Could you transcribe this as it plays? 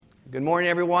Good morning,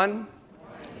 everyone.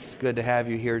 It's good to have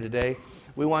you here today.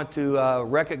 We want to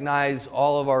recognize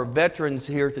all of our veterans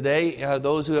here today.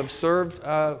 Those who have served,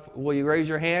 will you raise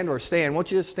your hand or stand?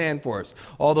 Won't you just stand for us?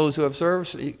 All those who have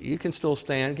served, you can still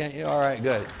stand, can't you? All right,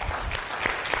 good.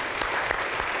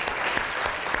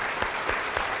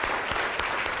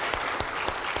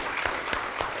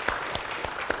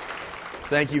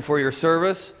 Thank you for your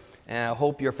service, and I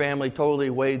hope your family totally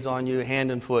weighs on you hand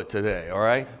and foot today, all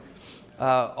right?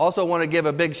 Also want to give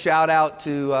a big shout out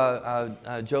to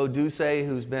Joe Ducey,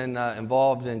 who's been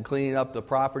involved in cleaning up the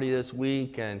property this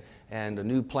week and the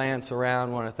new plants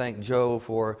around. I want to thank Joe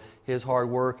for his hard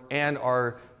work. And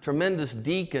our tremendous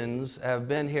deacons have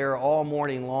been here all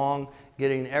morning long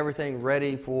getting everything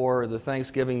ready for the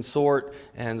Thanksgiving sort.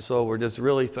 And so we're just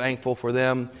really thankful for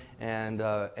them. And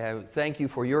thank you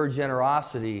for your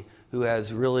generosity, who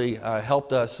has really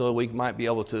helped us so we might be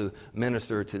able to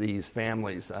minister to these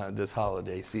families this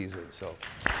holiday season. So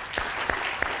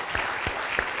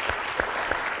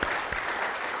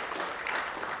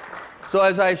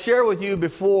as I shared with you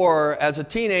before, as a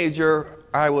teenager,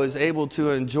 I was able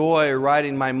to enjoy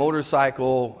riding my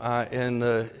motorcycle in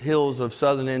the hills of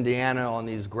southern Indiana on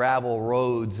these gravel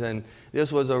roads. And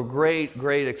this was a great,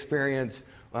 great experience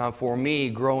for me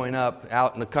growing up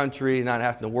out in the country, not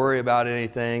having to worry about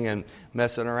anything and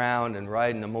messing around and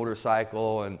riding a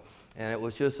motorcycle. And it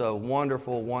was just a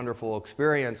wonderful, wonderful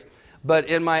experience. But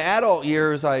in my adult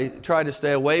years, I tried to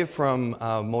stay away from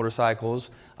motorcycles.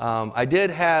 I did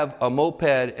have a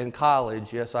moped in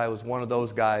college. Yes, I was one of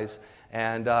those guys.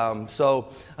 And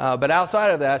but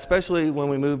outside of that, especially when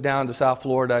we moved down to South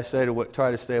Florida, I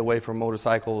tried to stay away from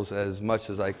motorcycles as much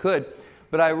as I could.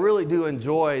 But I really do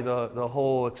enjoy the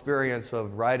whole experience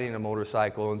of riding a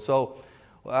motorcycle. And so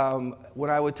when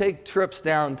I would take trips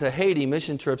down to Haiti,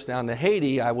 mission trips down to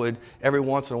Haiti, I would every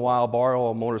once in a while borrow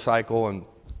a motorcycle and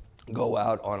go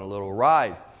out on a little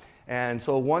ride. And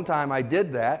so one time I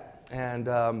did that, and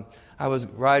I was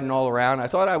riding all around. I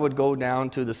thought I would go down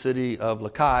to the city of Les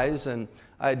Cayes, and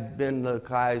I'd been to Les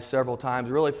Cayes several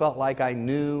times. Really felt like I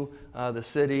knew the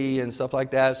city and stuff like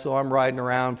that. So I'm riding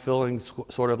around feeling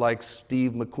sort of like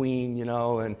Steve McQueen, you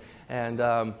know,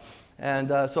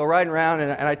 so riding around,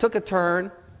 and I took a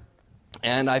turn,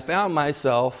 and I found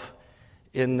myself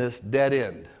in this dead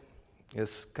end,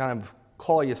 this kind of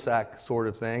cul-de-sac sort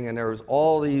of thing, and there was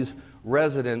all these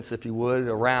residents, if you would,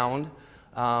 around.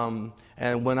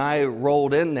 And when I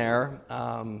rolled in there,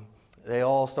 they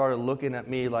all started looking at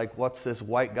me like, what's this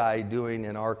white guy doing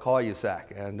in our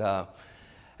cul-de-sac?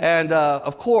 And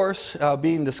of course,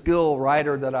 being the skilled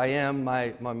rider that I am,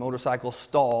 my motorcycle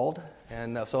stalled.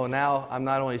 And so now I'm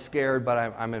not only scared,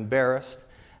 but I'm embarrassed.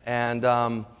 And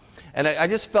I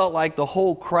just felt like the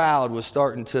whole crowd was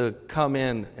starting to come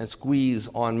in and squeeze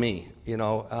on me, you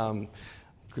know,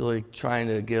 really trying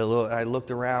to get a little. I looked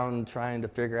around trying to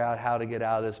figure out how to get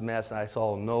out of this mess, and I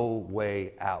saw no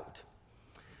way out.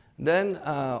 Then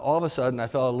all of a sudden I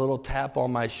felt a little tap on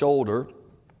my shoulder,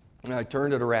 and I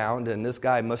turned it around, and this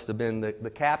guy must have been the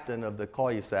captain of the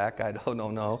cul-de-sac. I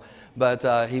don't know,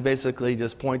 but he basically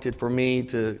just pointed for me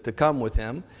to come with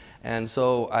him. And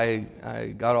so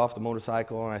I got off the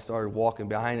motorcycle and I started walking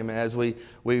behind him. And as we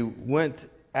went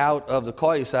out of the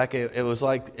cul-de-sac, it was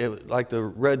like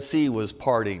the Red Sea was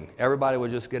parting. Everybody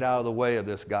would just get out of the way of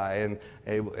this guy and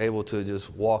able to just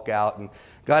walk out, and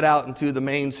got out into the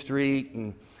main street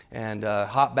and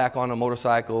hopped back on the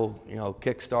motorcycle, you know,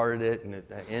 kick-started it, and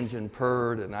the engine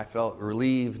purred, and I felt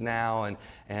relieved now,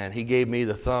 and he gave me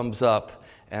the thumbs up,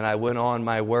 and I went on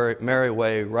my merry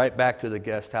way right back to the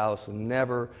guest house,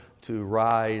 never to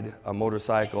ride a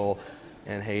motorcycle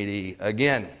in Haiti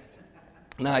again.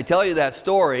 Now, I tell you that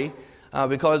story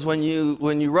because when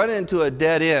you run into a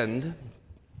dead end,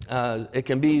 it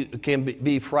can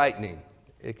be frightening.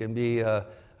 It can be a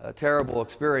terrible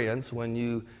experience when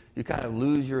you kind of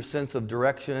lose your sense of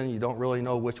direction. You don't really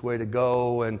know which way to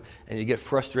go, and you get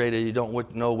frustrated. You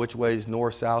don't know which way is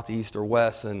north, south, east, or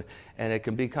west, and it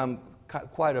can become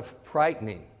quite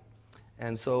frightening.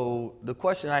 And so the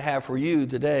question I have for you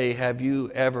today, have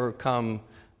you ever come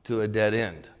to a dead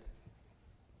end?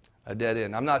 A dead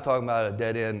end. I'm not talking about a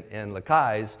dead end in Les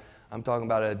Cayes. I'm talking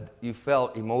about you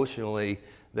felt emotionally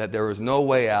that there was no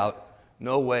way out,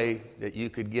 no way that you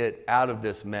could get out of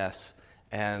this mess,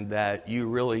 and that you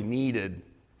really needed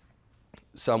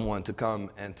someone to come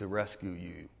and to rescue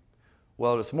you.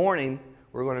 Well, this morning,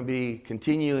 we're going to be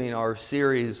continuing our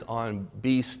series on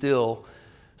Be Still,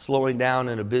 slowing down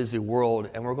in a busy world,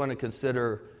 and we're going to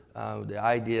consider the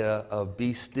idea of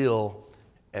be still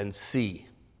and see.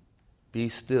 Be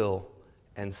still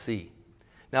and see.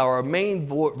 Now, our main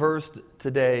verse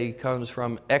today comes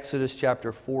from Exodus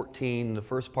chapter 14, the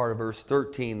first part of verse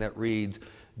 13, that reads,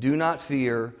 "Do not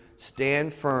fear,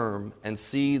 stand firm, and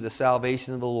see the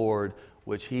salvation of the Lord,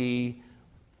 which he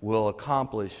will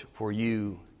accomplish for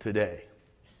you today."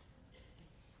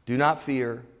 Do not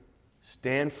fear,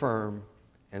 stand firm,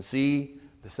 and see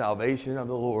the salvation of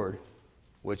the Lord,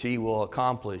 which he will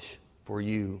accomplish for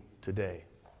you today.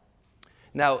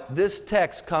 Now, this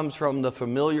text comes from the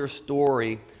familiar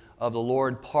story of the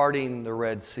Lord parting the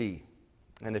Red Sea.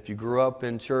 And if you grew up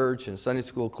in church and Sunday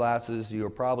school classes, you are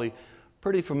probably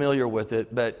pretty familiar with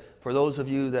it. But for those of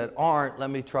you that aren't, let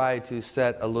me try to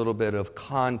set a little bit of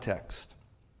context.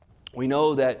 We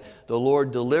know that the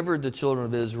Lord delivered the children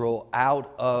of Israel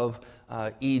out of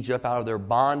Egypt, out of their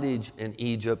bondage in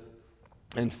Egypt.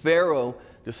 And Pharaoh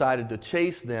decided to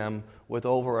chase them with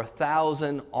over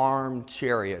 1,000 armed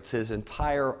chariots. His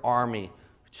entire army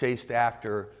chased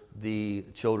after the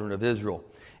children of Israel.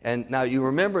 And now you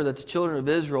remember that the children of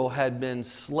Israel had been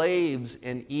slaves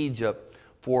in Egypt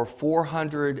for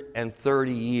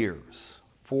 430 years.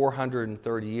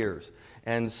 430 years.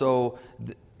 And so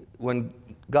when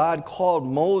God called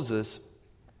Moses,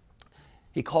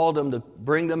 he called him to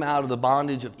bring them out of the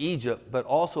bondage of Egypt, but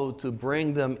also to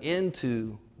bring them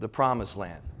into the promised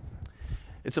land.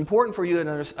 It's important for you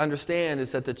to understand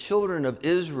is that the children of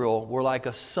Israel were like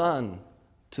a son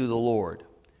to the Lord.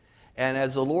 And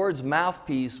as the Lord's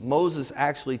mouthpiece, Moses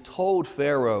actually told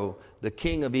Pharaoh, the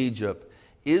king of Egypt,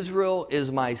 "Israel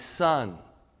is my son,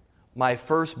 my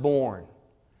firstborn.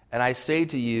 And I say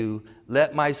to you,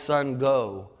 let my son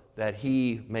go, that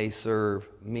he may serve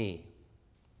me."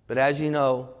 But as you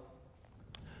know,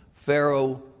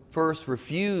 Pharaoh first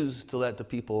refused to let the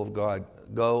people of God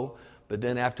go, but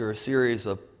then after a series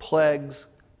of plagues,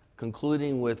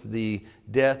 concluding with the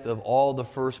death of all the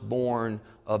firstborn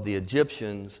of the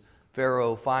Egyptians,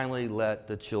 Pharaoh finally let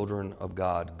the children of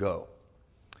God go.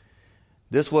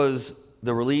 This was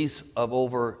the release of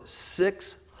over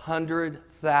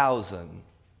 600,000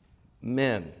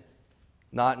 men,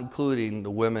 not including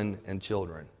the women and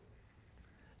children.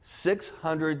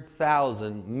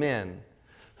 600,000 men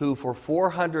who for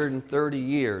 430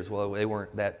 years, well, they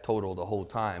weren't that total the whole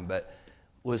time, but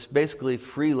was basically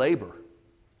free labor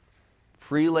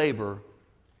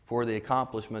for the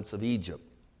accomplishments of Egypt.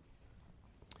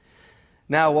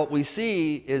 Now, what we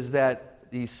see is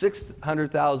that these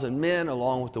 600,000 men,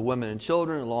 along with the women and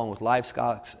children, along with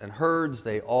livestock and herds,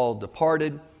 they all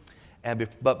departed.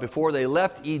 But before they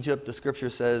left Egypt, the scripture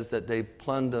says that they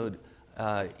plundered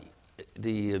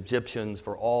the Egyptians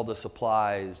for all the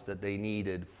supplies that they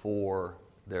needed for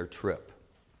their trip.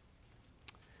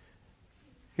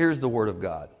 Here's the word of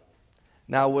God.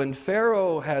 Now, when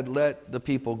Pharaoh had let the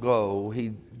people go,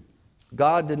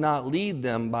 God did not lead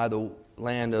them by the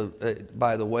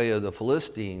way of the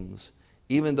Philistines,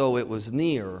 even though it was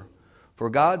near.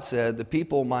 For God said the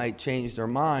people might change their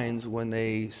minds when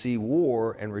they see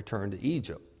war and return to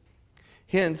Egypt.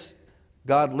 Hence,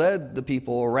 God led the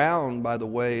people around by the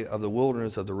way of the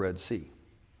wilderness of the Red Sea.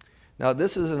 Now,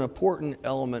 this is an important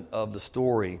element of the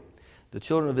story. The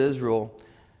children of Israel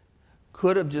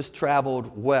could have just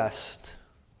traveled west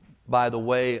by the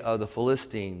way of the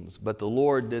Philistines, but the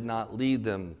Lord did not lead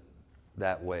them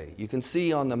that way. You can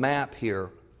see on the map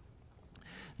here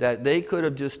that they could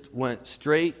have just went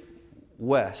straight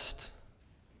west,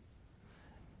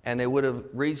 and they would have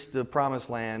reached the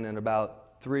promised land in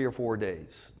about 3 or 4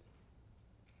 days.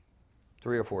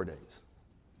 3 or 4 days.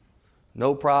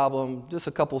 No problem, just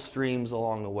a couple streams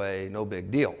along the way, no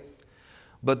big deal.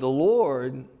 But the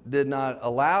Lord did not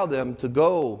allow them to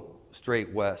go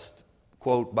straight west,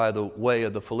 quote, by the way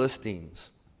of the Philistines.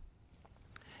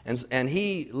 And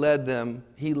he led them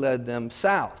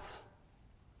south.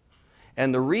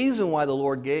 And the reason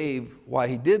why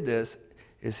he did this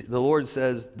is the Lord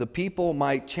says the people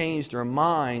might change their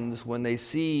minds when they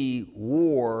see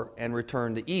war and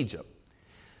return to Egypt.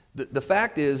 The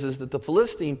fact is that the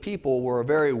Philistine people were a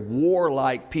very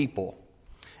warlike people,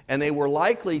 and they were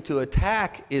likely to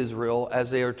attack Israel as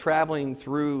they are traveling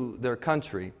through their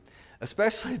country,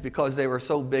 especially because they were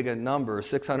so big in number,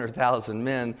 600,000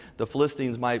 men. The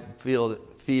Philistines might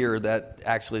fear that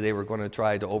actually they were going to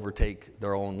try to overtake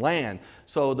their own land.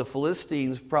 So the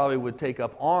Philistines probably would take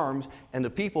up arms, and the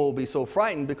people would be so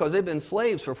frightened because they've been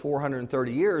slaves for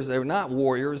 430 years. They were not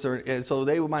warriors, and so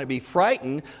they might be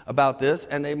frightened about this,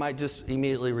 and they might just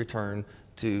immediately return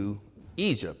to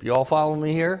Egypt. You all follow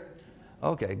me here?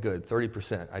 Okay, good.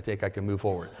 30%. I think I can move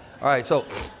forward. All right, so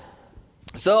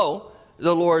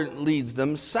the Lord leads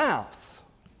them south.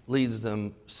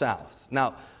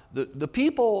 Now, the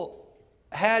people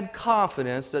had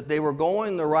confidence that they were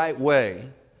going the right way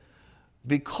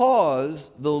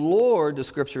because the Lord, the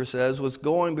scripture says, was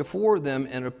going before them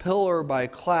in a pillar by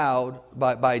cloud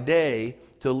by day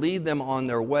to lead them on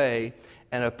their way,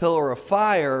 and a pillar of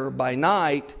fire by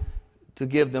night to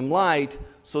give them light,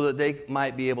 so that they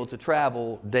might be able to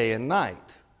travel day and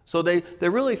night. So they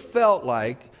really felt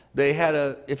like they had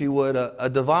if you would, a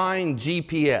divine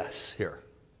GPS here.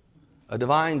 A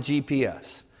divine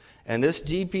GPS. And this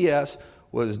GPS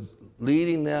was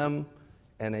leading them,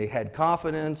 and they had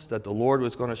confidence that the Lord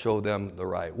was going to show them the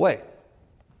right way.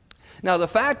 Now the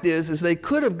fact is they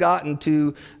could have gotten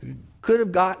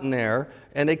there,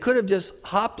 and they could have just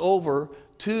hopped over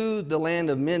to the land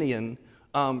of Midian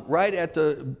right at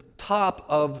the top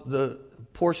of the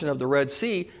portion of the Red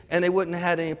Sea, and they wouldn't have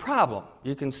had any problem.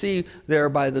 You can see there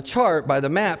by the chart, by the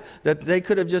map, that they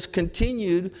could have just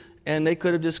continued, and they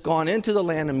could have just gone into the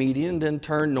land of Midian, then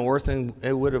turned north, and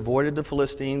they would have avoided the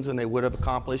Philistines, and they would have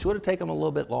accomplished. It would have taken them a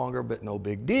little bit longer, but no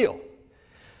big deal.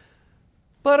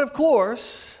 But of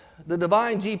course, the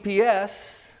divine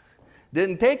GPS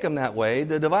didn't take them that way.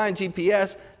 The divine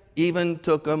GPS even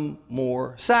took them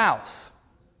more south.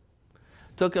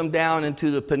 Took them down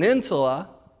into the peninsula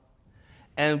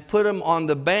and put them on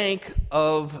the bank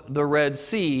of the Red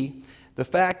Sea. The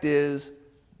fact is,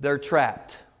 they're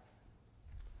trapped.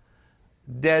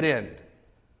 Dead end.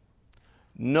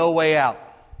 No way out.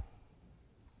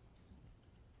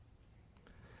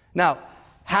 Now,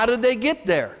 how did they get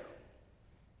there?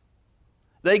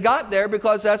 They got there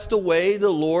because that's the way the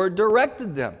Lord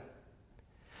directed them.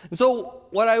 And so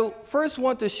what I first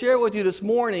want to share with you this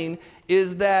morning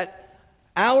is that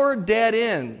our dead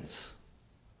ends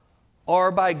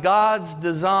are by God's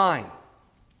design.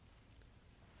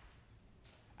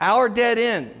 Our dead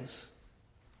ends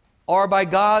are by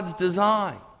God's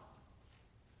design.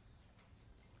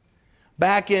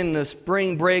 Back in the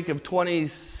spring break of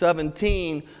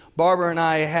 2017, Barbara and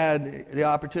I had the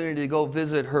opportunity to go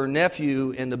visit her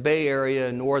nephew in the Bay Area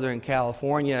in Northern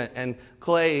California, and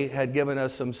Clay had given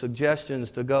us some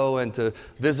suggestions to go and to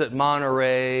visit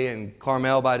Monterey and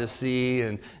Carmel by the Sea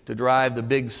and to drive the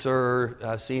Big Sur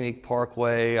Scenic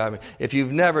Parkway. I mean, if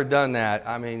you've never done that,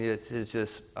 I mean, it's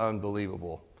just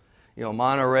unbelievable. You know,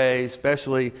 Monterey,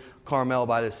 especially Carmel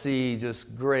by the Sea,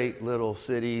 just great little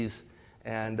cities.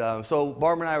 And so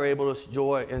Barbara and I were able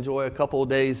to enjoy a couple of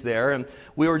days there, and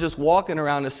we were just walking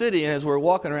around the city, and as we were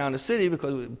walking around the city,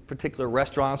 because particular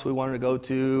restaurants we wanted to go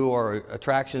to or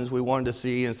attractions we wanted to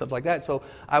see and stuff like that, so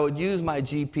I would use my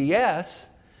GPS,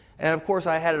 and of course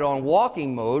I had it on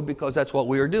walking mode because that's what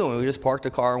we were doing. We just parked the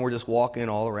car and we're just walking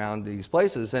all around these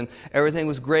places, and everything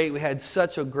was great. We had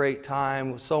such a great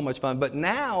time, so much fun. But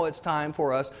now it's time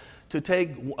for us to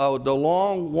take the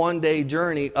long one-day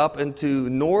journey up into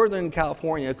Northern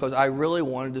California, because I really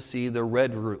wanted to see the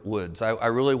redwoods. I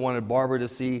really wanted Barbara to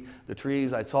see the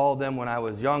trees. I saw them when I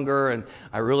was younger, and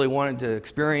I really wanted to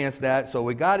experience that. So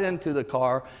we got into the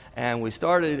car, and we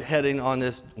started heading on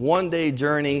this one-day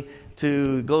journey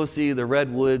to go see the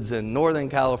redwoods in Northern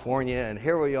California, and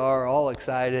here we are, all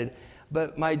excited.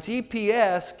 But my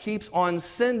GPS keeps on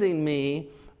sending me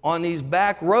on these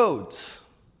back roads.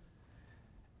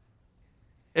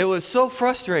 It was so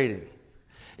frustrating.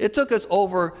 It took us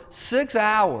over 6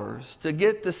 hours to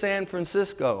get to San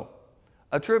Francisco,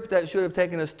 a trip that should have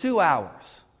taken us 2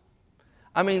 hours.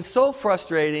 I mean, so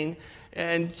frustrating,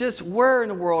 and just where in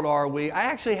the world are we? I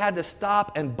actually had to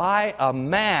stop and buy a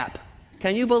map.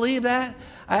 Can you believe that?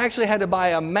 I actually had to buy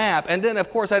a map, and then of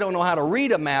course I don't know how to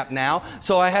read a map now,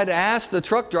 so I had to ask the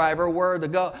truck driver where to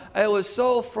go. It was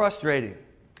so frustrating.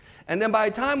 And then by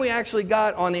the time we actually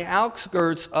got on the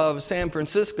outskirts of San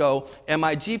Francisco, and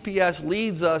my GPS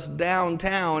leads us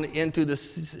downtown into the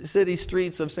city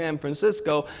streets of San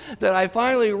Francisco, that I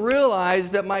finally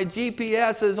realized that my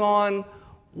GPS is on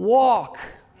walk,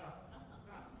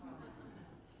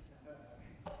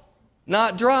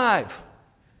 not drive.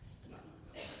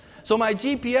 So my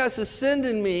GPS is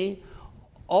sending me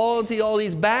all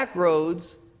these back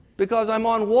roads because I'm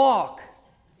on walk.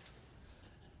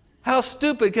 How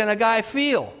stupid can a guy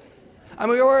feel? I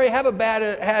mean, we already have a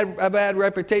bad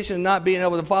reputation of not being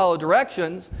able to follow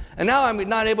directions, and now I'm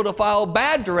not able to follow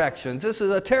bad directions. This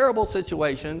is a terrible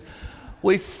situation.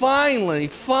 We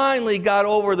finally got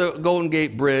over the Golden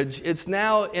Gate Bridge. It's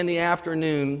now in the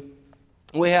afternoon.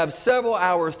 We have several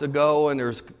hours to go, and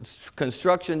there's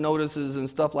construction notices and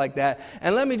stuff like that.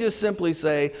 And let me just simply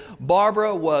say,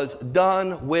 Barbara was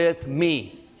done with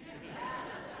me.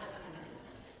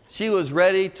 She was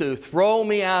ready to throw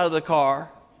me out of the car.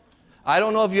 I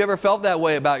don't know if you ever felt that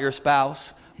way about your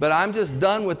spouse, but I'm just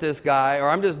done with this guy, or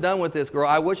I'm just done with this girl.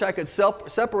 I wish I could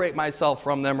separate myself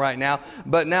from them right now,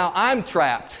 but now I'm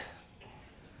trapped.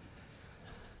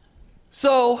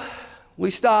 So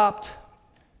we stopped,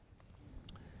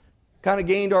 kind of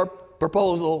gained our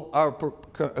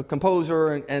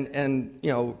composure,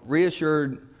 and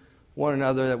reassured one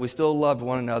another that we still loved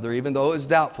one another, even though it was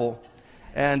doubtful.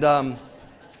 And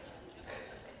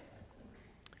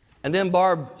then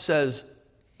Barb says,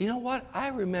 you know what? I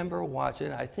remember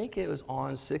watching, I think it was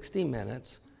on 60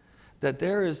 Minutes, that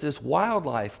there is this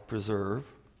wildlife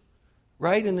preserve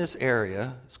right in this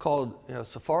area. It's called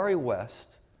Safari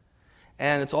West.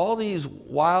 And it's all these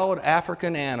wild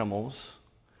African animals.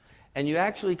 And you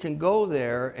actually can go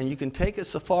there and you can take a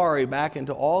safari back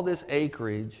into all this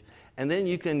acreage. And then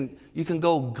you can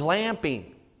go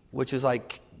glamping, which is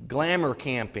like glamour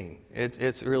camping.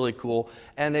 It's really cool.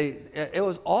 And it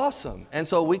was awesome. And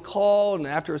so we called, and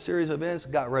after a series of events,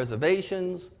 got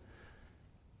reservations.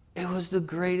 It was the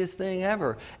greatest thing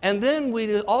ever. And then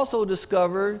we also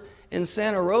discovered in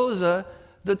Santa Rosa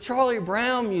the Charlie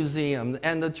Brown Museum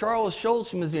and the Charles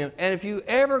Schulz Museum. And if you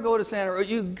ever go to Santa Rosa,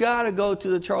 you got to go to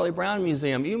the Charlie Brown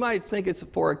Museum. You might think it's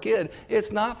for a kid.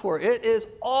 It's not for it. It is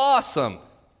awesome.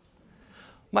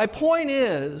 My point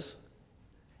is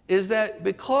that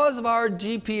because of our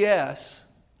GPS,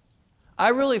 I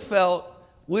really felt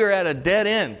we were at a dead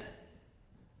end,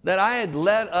 that I had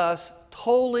led us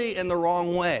totally in the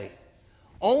wrong way,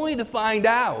 only to find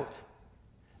out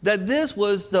that this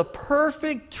was the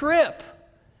perfect trip.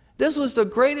 This was the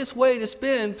greatest way to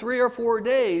spend 3 or 4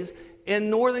 days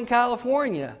in Northern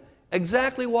California.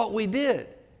 Exactly what we did.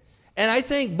 And I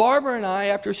think Barbara and I,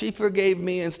 after she forgave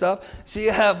me and stuff,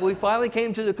 we finally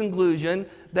came to the conclusion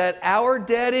that our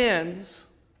dead ends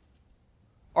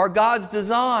are God's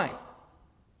design.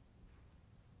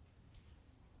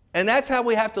 And that's how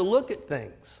we have to look at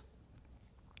things.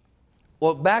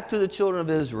 Well, back to the children of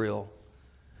Israel.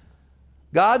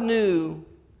 God knew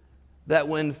that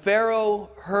when Pharaoh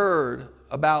heard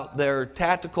about their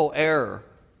tactical error,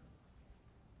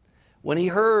 when he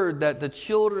heard that the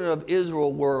children of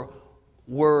Israel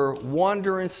were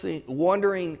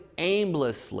wandering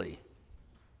aimlessly,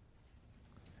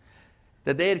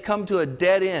 that they had come to a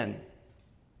dead end,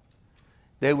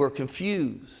 they were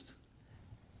confused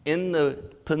in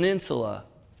the peninsula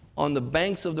on the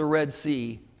banks of the Red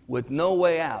Sea with no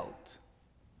way out.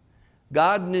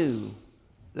 God knew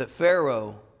that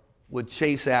Pharaoh would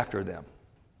chase after them.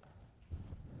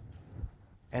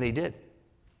 And he did.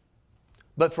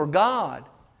 But for God,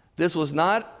 this was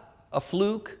not a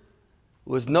fluke. It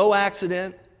was no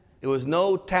accident. It was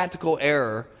no tactical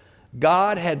error.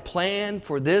 God had planned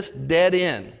for this dead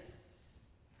end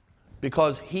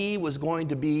because he was going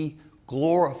to be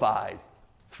glorified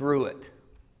through it.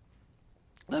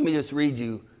 Let me just read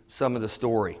you some of the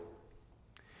story.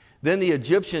 Then the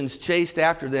Egyptians chased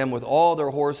after them with all their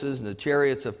horses and the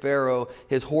chariots of Pharaoh,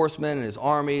 his horsemen and his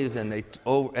armies, and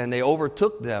they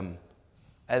overtook them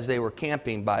as they were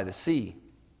camping by the sea.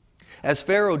 As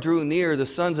Pharaoh drew near, the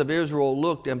sons of Israel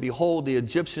looked, and behold, the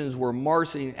Egyptians were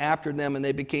marching after them, and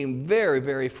they became very,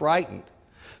 very frightened.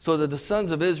 So that the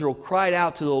sons of Israel cried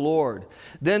out to the Lord.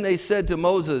 Then they said to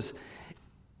Moses,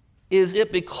 "Is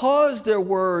it because there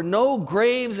were no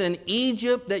graves in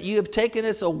Egypt that you have taken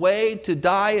us away to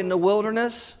die in the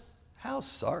wilderness?" How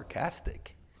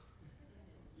sarcastic.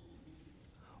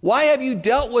 "Why have you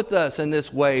dealt with us in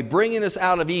this way, bringing us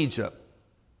out of Egypt?"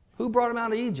 Who brought them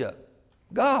out of Egypt?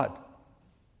 God.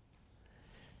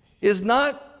 Is it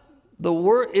not the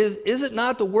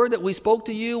word that we spoke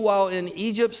to you while in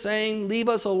Egypt, saying, "Leave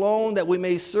us alone that we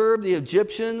may serve the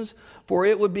Egyptians, for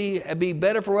it would be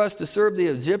better for us to serve the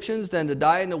Egyptians than to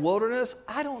die in the wilderness"?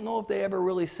 I don't know if they ever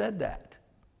really said that.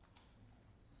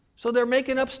 So they're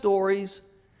making up stories.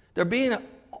 They're being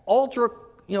ultra,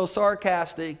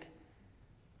 sarcastic,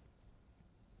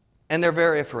 and they're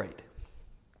very afraid.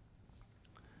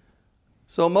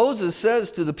 So Moses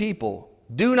says to the people,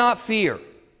 "Do not fear.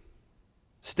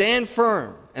 Stand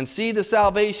firm and see the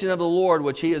salvation of the Lord,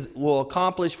 which he will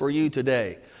accomplish for you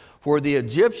today. For the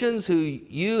Egyptians who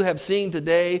you have seen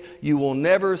today, you will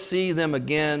never see them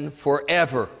again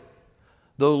forever.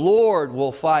 The Lord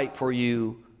will fight for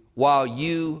you while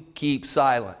you keep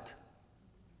silent."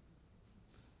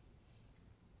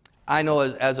 I know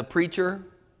as a preacher,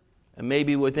 and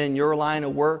maybe within your line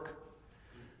of work,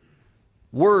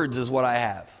 words is what I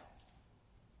have.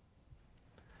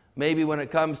 Maybe when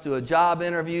it comes to a job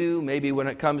interview, maybe when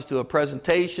it comes to a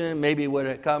presentation, maybe when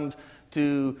it comes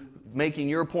to making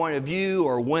your point of view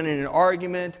or winning an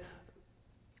argument,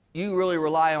 you really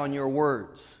rely on your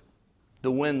words to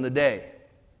win the day.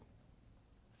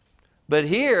 But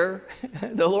here,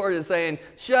 the Lord is saying,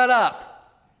 shut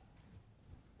up.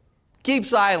 Keep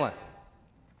silent.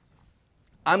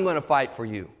 I'm going to fight for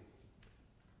you.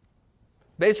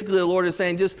 Basically, the Lord is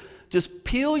saying, just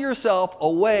peel yourself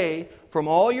away from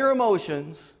all your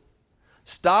emotions.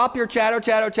 Stop your chatter,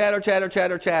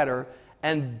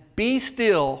 and be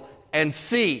still and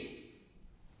see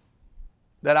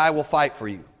that I will fight for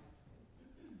you.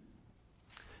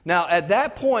 Now, at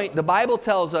that point, the Bible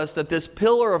tells us that this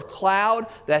pillar of cloud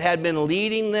that had been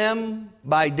leading them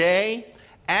by day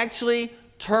actually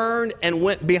turned and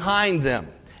went behind them.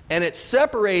 And it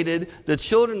separated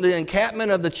the encampment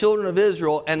of the children of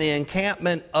Israel and the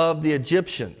encampment of the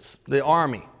Egyptians, the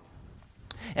army.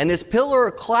 And this pillar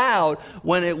of cloud,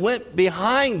 when it went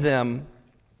behind them,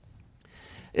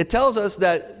 it tells us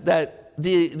that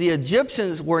the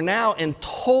Egyptians were now in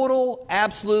total,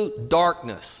 absolute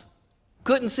darkness.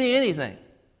 Couldn't see anything.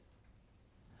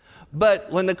 But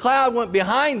when the cloud went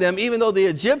behind them, even though the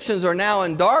Egyptians are now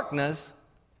in darkness,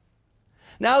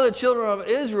 now the children of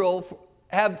Israel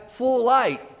have full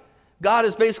light. God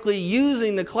is basically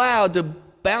using the cloud to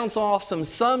bounce off some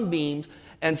sunbeams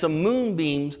and some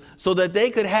moonbeams so that they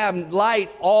could have light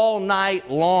all night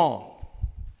long.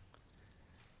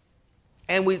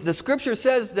 And the scripture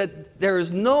says that there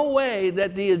is no way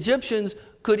that the Egyptians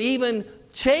could even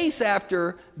chase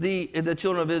after the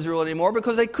children of Israel anymore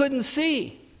because they couldn't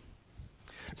see.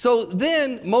 So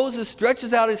then Moses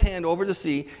stretches out his hand over the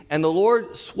sea, and the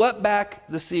Lord swept back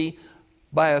the sea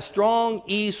by a strong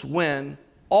east wind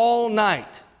all night,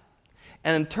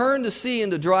 and turned the sea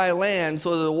into dry land,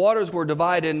 so that the waters were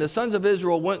divided. And the sons of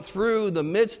Israel went through the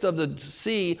midst of the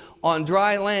sea on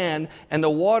dry land, and the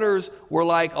waters were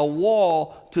like a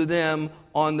wall to them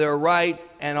on their right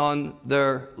and on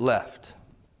their left.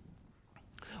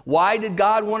 Why did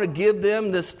God want to give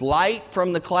them this light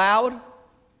from the cloud?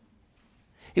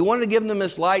 He wanted to give them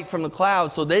this light from the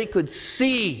cloud so they could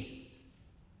see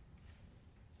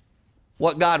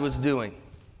what God was doing.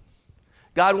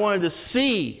 God wanted them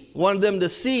to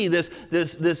see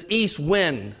this east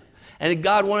wind. And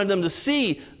God wanted them to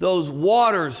see those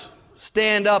waters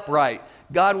stand upright.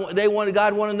 God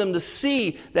wanted them to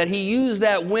see that He used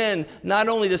that wind not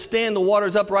only to stand the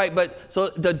waters upright, but so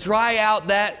to dry out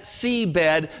that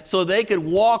seabed so they could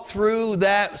walk through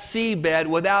that seabed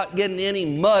without getting any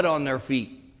mud on their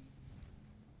feet.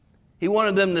 He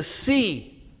wanted them to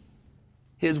see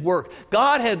His work.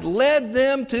 God had led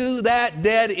them to that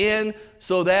dead end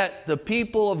so that the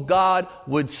people of God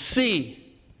would see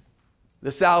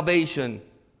the salvation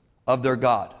of their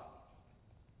God.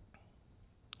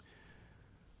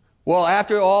 Well,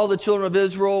 after all the children of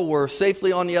Israel were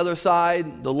safely on the other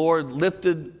side, the Lord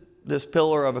lifted this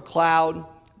pillar of a cloud.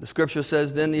 The scripture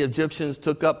says, then the Egyptians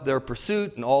took up their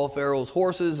pursuit, and all Pharaoh's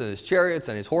horses and his chariots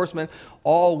and his horsemen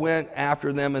all went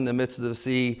after them in the midst of the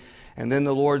sea. And then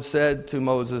the Lord said to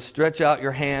Moses, stretch out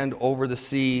your hand over the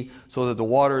sea so that the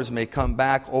waters may come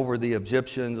back over the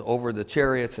Egyptians, over the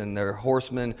chariots and their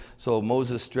horsemen. So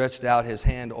Moses stretched out his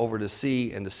hand over the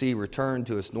sea, and the sea returned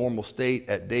to its normal state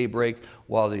at daybreak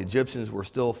while the Egyptians were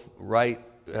still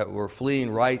were fleeing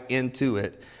right into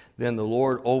it. Then the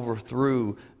Lord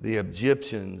overthrew the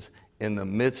Egyptians in the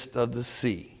midst of the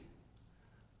sea.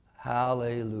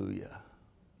 Hallelujah.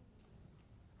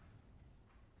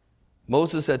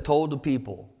 Moses had told the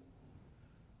people,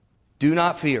 do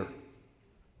not fear,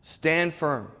 stand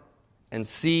firm, and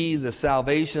see the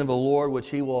salvation of the Lord, which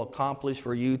He will accomplish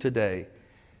for you today.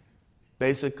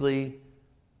 Basically,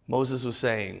 Moses was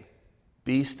saying,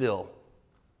 be still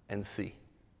and see.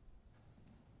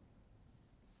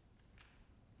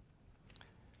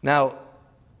 Now,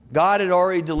 God had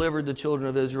already delivered the children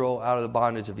of Israel out of the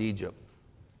bondage of Egypt.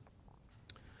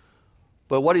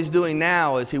 But what He's doing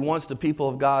now is He wants the people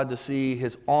of God to see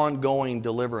His ongoing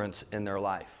deliverance in their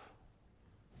life.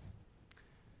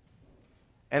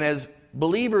 And as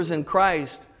believers in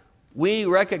Christ, we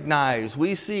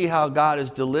see how God has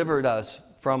delivered us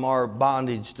from our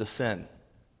bondage to sin.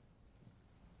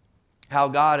 How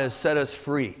God has set us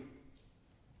free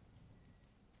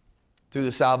through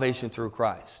the salvation through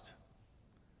Christ.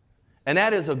 And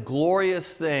that is a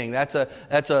glorious thing. That's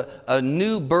a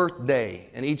new birthday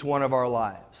in each one of our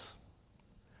lives.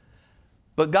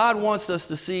 But God wants us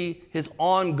to see His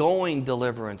ongoing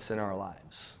deliverance in our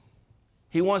lives.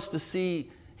 He wants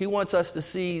us to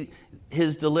see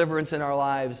His deliverance in our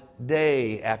lives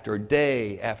day after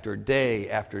day after day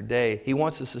after day. He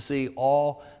wants us to see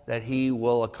all that He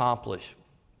will accomplish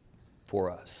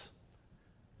for us.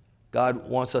 God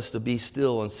wants us to be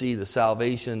still and see the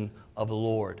salvation of the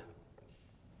Lord.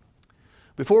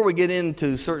 Before we get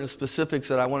into certain specifics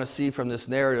that I want to see from this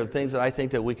narrative, things that I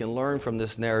think that we can learn from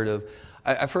this narrative,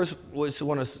 I first just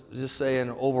want to just say in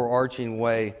an overarching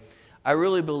way, I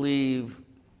really believe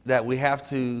that we have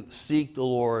to seek the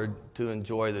Lord to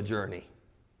enjoy the journey.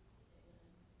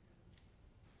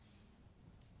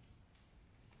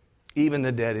 even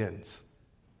the dead ends.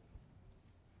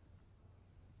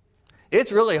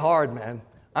 It's really hard, man.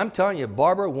 I'm telling you,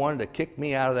 Barbara wanted to kick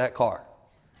me out of that car.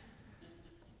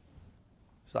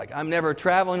 It's like, I'm never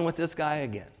traveling with this guy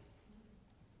again.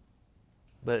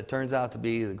 But it turns out to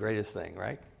be the greatest thing,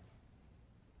 right?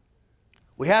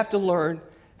 We have to learn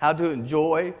how to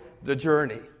enjoy the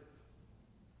journey.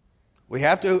 We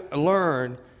have to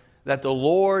learn that the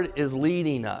Lord is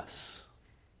leading us.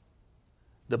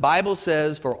 The Bible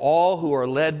says, for all who are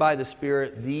led by the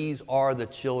Spirit, these are the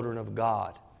children of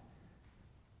God.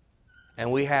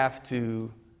 And we have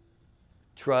to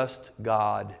trust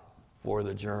God for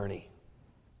the journey.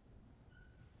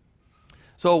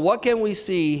 So what can we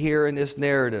see here in this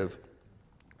narrative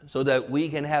so that we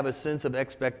can have a sense of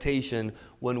expectation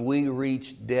when we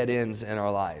reach dead ends in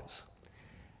our lives?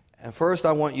 And first,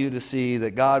 I want you to see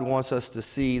that God wants us to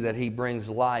see that He brings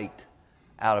light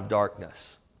out of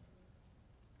darkness.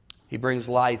 He brings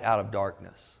light out of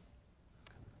darkness.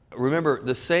 Remember,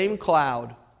 the same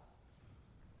cloud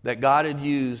that God had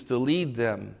used to lead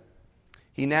them,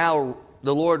 the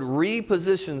Lord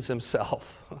repositions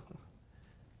Himself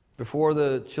before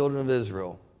the children of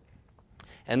Israel.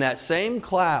 And that same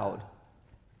cloud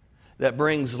that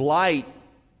brings light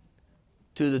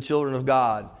to the children of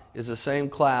God is the same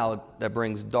cloud that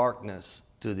brings darkness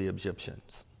to the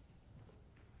Egyptians.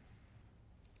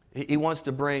 He wants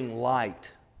to bring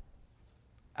light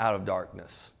out of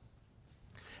darkness.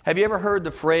 Have you ever heard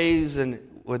the phrase, and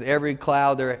with every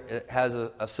cloud there has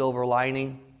a silver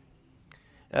lining?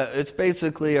 It's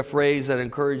basically a phrase that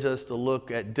encourages us to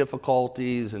look at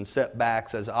difficulties and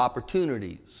setbacks as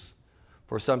opportunities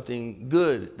for something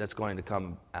good that's going to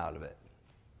come out of it.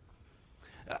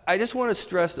 I just want to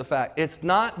stress the fact, it's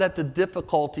not that the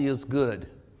difficulty is good.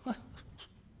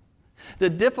 The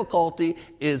difficulty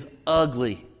is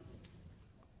ugly.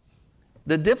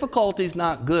 The difficulty is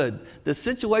not good. The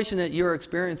situation that you're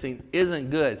experiencing isn't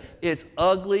good. It's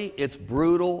ugly, it's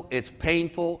brutal, it's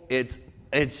painful, it's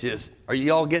just, are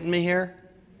you all getting me here?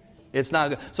 It's not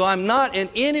good. So I'm not in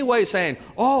any way saying,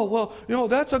 oh, well,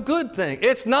 that's a good thing.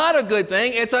 It's not a good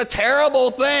thing. It's a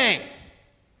terrible thing.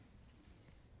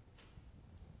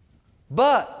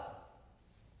 But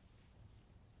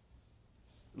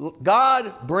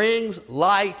God brings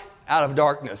light out of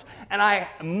darkness. And I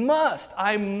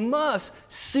must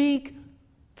seek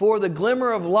for the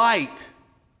glimmer of light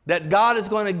that God is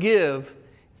going to give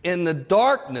in the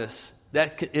darkness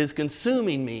that is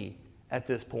consuming me at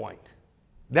this point.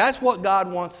 That's what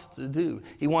God wants to do.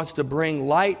 He wants to bring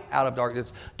light out of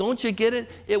darkness. Don't you get it?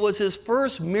 It was His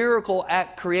first miracle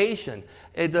at creation.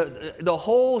 The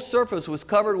whole surface was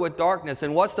covered with darkness.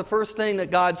 And what's the first thing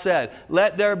that God said?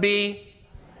 Let there be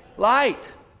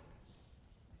light.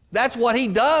 That's what He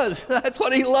does. That's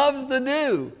what He loves to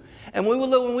do. And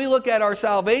when we look at our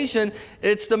salvation,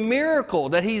 it's the miracle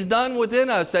that He's done within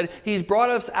us, that He's brought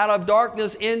us out of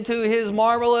darkness into His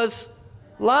marvelous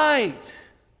light.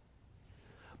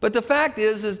 But the fact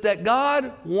is that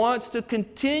God wants to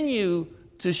continue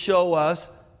to show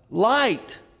us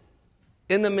light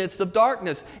in the midst of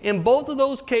darkness. In both of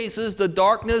those cases, the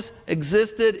darkness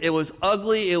existed. It was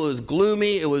ugly. It was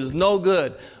gloomy. It was no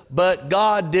good. But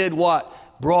God did what?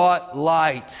 Brought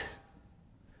light.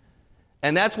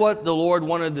 And that's what the Lord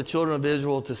wanted the children of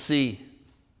Israel to see.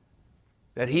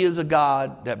 That He is a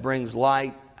God that brings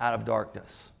light out of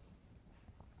darkness.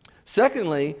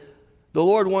 Secondly, the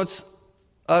Lord wants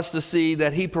us to see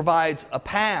that He provides a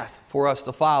path for us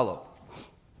to follow.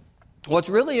 What's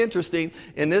really interesting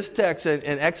in this text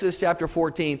in Exodus chapter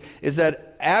 14 is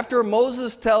that after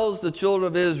Moses tells the children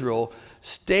of Israel,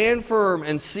 stand firm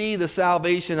and see the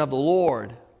salvation of the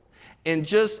Lord, in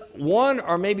just one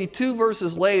or maybe two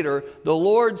verses later, the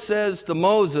Lord says to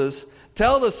Moses,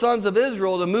 tell the sons of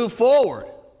Israel to move forward.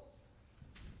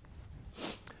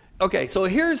 Okay, so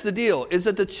here's the deal, is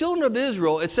that the children of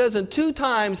Israel, it says in two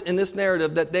times in this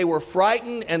narrative that they were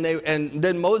frightened, and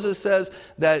then Moses says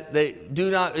that they do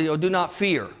not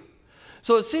fear.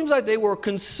 So it seems like they were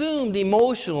consumed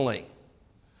emotionally.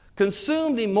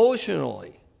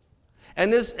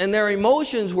 And their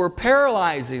emotions were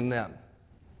paralyzing them,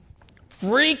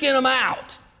 freaking them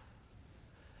out.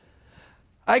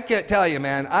 I can't tell you,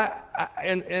 man.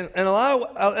 In a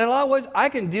lot of ways, I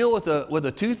can deal with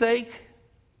a toothache,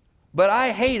 but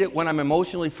I hate it when I'm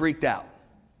emotionally freaked out.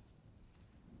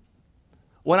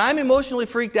 When I'm emotionally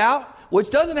freaked out, which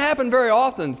doesn't happen very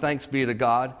often, thanks be to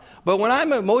God, but when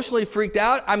I'm emotionally freaked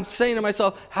out, I'm saying to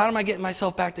myself, how am I getting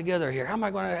myself back together here? How am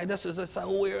I going to, this is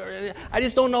so weird. I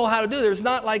just don't know how to do it. There's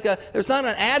not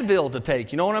an Advil to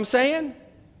take. You know what I'm saying?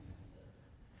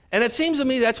 And it seems to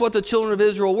me that's what the children of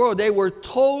Israel were. They were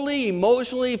totally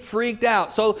emotionally freaked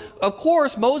out. So, of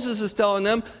course, Moses is telling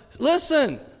them,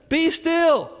 listen, be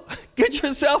still. Get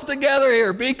yourself together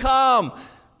here. Be calm.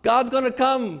 God's going to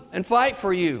come and fight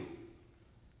for you.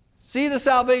 See the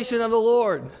salvation of the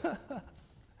Lord.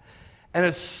 And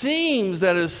it seems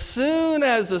that as soon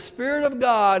as the Spirit of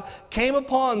God came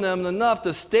upon them enough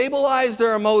to stabilize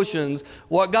their emotions,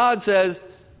 what God says,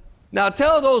 now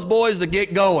tell those boys to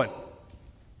get going.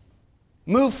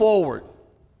 Move forward.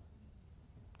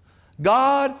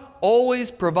 God always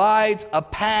provides a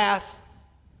path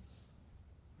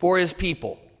for His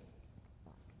people.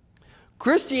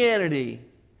 Christianity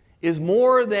is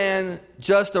more than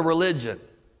just a religion.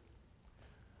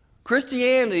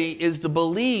 Christianity is the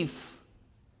belief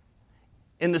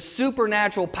in the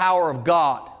supernatural power of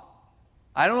God.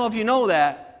 I don't know if you know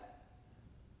that.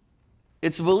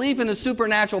 It's a belief in the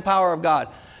supernatural power of God.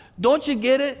 Don't you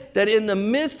get it? That in the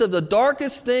midst of the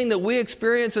darkest thing that we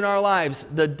experience in our lives,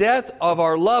 the death of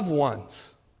our loved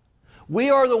ones,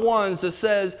 we are the ones that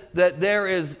says that there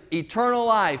is eternal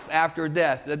life after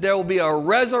death, that there will be a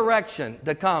resurrection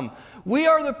to come. We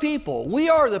are the people. We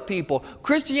are the people.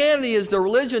 Christianity is the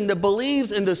religion that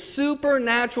believes in the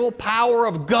supernatural power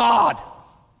of God.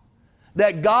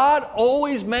 That God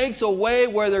always makes a way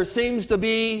where there seems to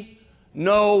be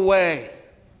no way.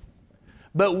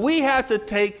 But we have to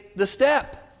take the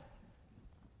step.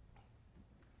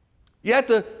 You have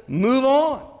to move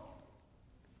on.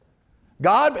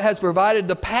 God has provided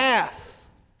the path.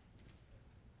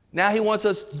 Now He wants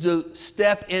us to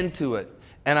step into it.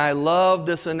 And I love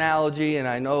this analogy, and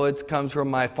I know it comes from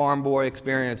my farm boy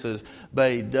experiences,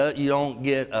 but you don't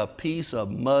get a piece of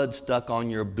mud stuck on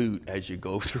your boot as you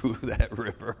go through that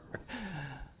river.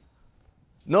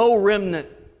 No remnant.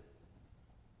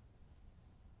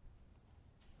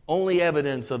 Only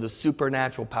evidence of the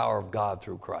supernatural power of God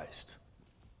through Christ.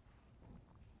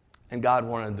 And God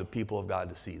wanted the people of God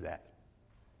to see that.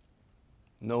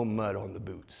 No mud on the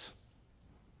boots.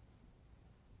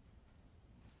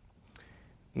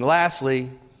 And lastly,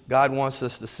 God wants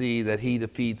us to see that He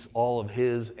defeats all of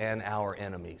His and our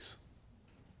enemies.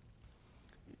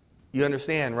 You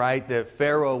understand, right, that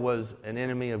Pharaoh was an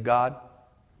enemy of God?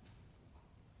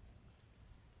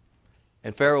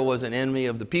 And Pharaoh was an enemy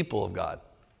of the people of God.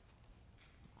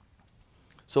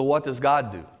 So what does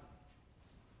God do?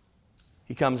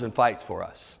 He comes and fights for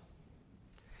us.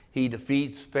 He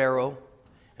defeats Pharaoh,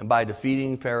 and by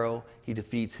defeating Pharaoh, He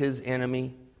defeats his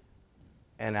enemy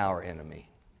and our enemy.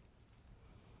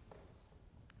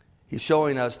 He's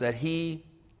showing us that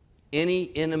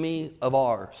any enemy of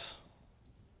ours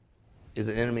is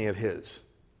an enemy of His.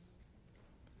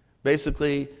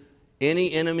 Basically,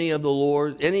 any enemy of the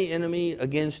Lord, any enemy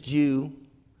against you,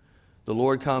 the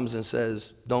Lord comes and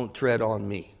says, don't tread on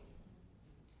me.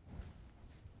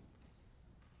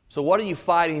 So what are you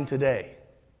fighting today?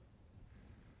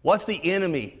 What's the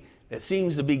enemy that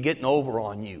seems to be getting over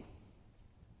on you?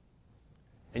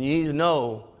 And you need to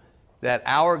know that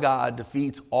our God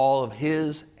defeats all of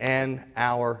His and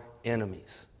our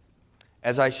enemies.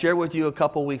 As I shared with you a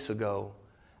couple weeks ago,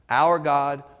 our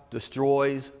God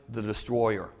destroys the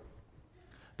destroyer.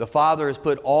 The Father has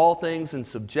put all things in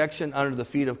subjection under the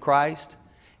feet of Christ.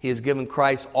 He has given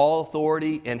Christ all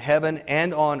authority in heaven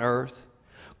and on earth.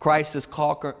 Christ has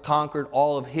conquered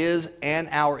all of His and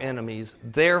our enemies.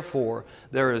 Therefore,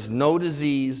 there is no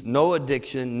disease, no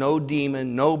addiction, no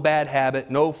demon, no bad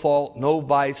habit, no fault, no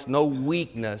vice, no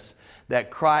weakness that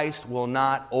Christ will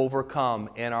not overcome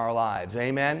in our lives.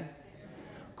 Amen?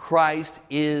 Christ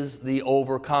is the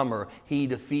overcomer. He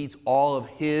defeats all of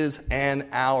His and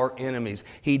our enemies.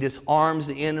 He disarms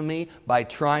the enemy by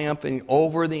triumphing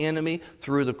over the enemy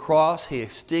through the cross. He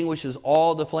extinguishes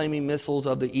all the flaming missiles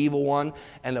of the evil one.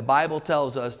 And the Bible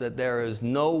tells us that there is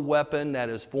no weapon that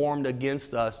is formed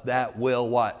against us that will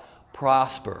what?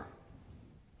 Prosper.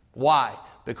 Why?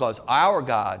 Because our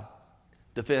God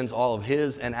defends all of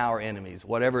His and our enemies.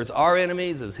 Whatever is our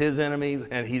enemies is His enemies,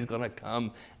 and He's going to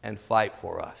come and fight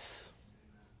for us.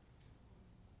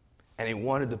 And He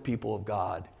wanted the people of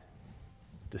God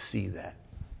to see that.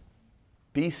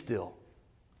 Be still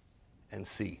and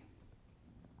see.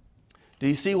 Do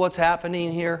you see what's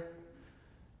happening here?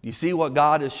 Do you see what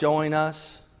God is showing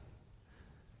us?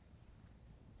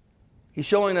 He's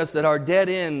showing us that our dead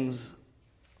ends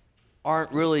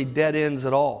aren't really dead ends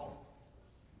at all.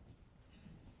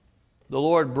 The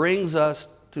Lord brings us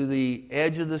to the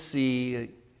edge of the sea,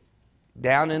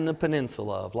 down in the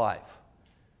peninsula of life,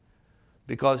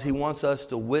 because He wants us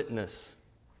to witness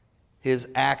His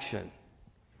action,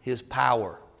 His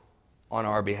power on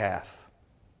our behalf.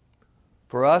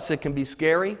 For us, it can be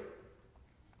scary.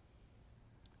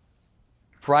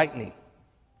 frightening.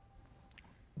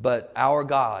 But our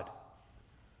God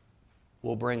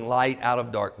will bring light out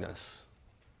of darkness.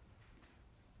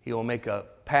 He will make a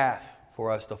path for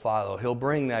us to follow. He'll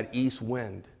bring that east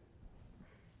wind.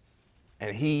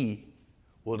 And He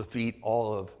will defeat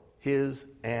all of His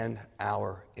and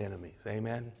our enemies.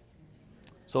 Amen?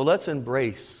 So let's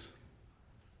embrace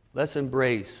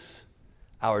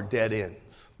our dead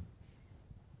ends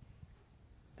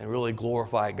and really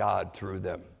glorify God through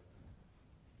them.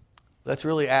 Let's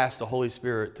really ask the Holy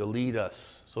Spirit to lead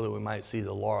us so that we might see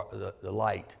the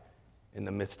light in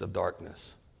the midst of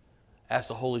darkness. Ask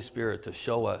the Holy Spirit to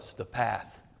show us the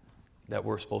path that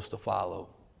we're supposed to follow.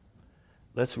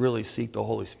 Let's really seek the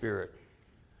Holy Spirit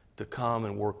to come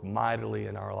and work mightily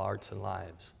in our hearts and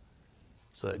lives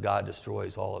so that God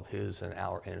destroys all of His and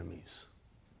our enemies.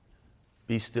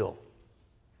 Be still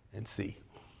and see.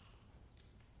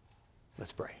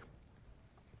 Let's pray.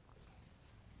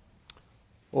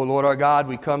 Oh, Lord our God,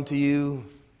 we come to You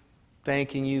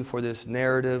thanking You for this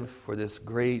narrative, for this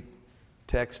great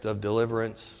text of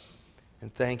deliverance.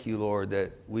 And thank You, Lord,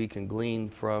 that we can glean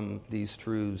from these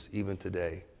truths even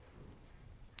today.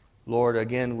 Lord,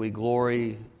 again, we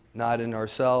glory not in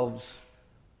ourselves,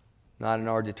 not in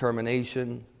our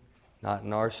determination, not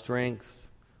in our strength,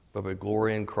 but we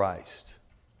glory in Christ,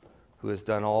 who has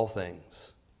done all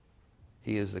things.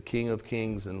 He is the King of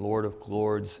kings and Lord of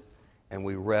lords, and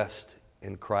we rest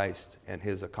in Christ and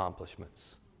His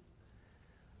accomplishments.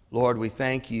 Lord, we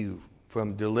thank You for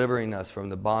delivering us from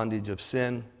the bondage of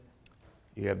sin.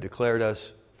 You have declared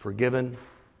us forgiven.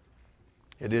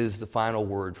 It is the final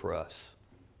word for us.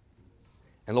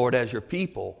 And Lord, as Your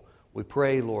people, we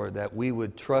pray, Lord, that we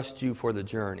would trust You for the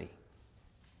journey,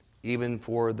 even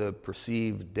for the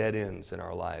perceived dead ends in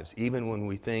our lives, even when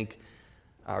we think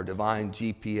our divine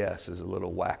GPS is a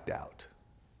little whacked out.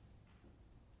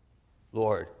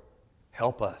 Lord,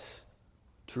 help us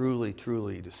truly,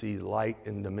 truly to see light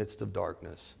in the midst of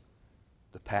darkness,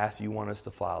 the path You want us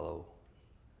to follow,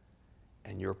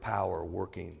 and Your power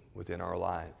working within our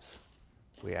lives.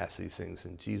 We ask these things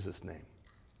in Jesus' name.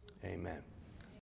 Amen.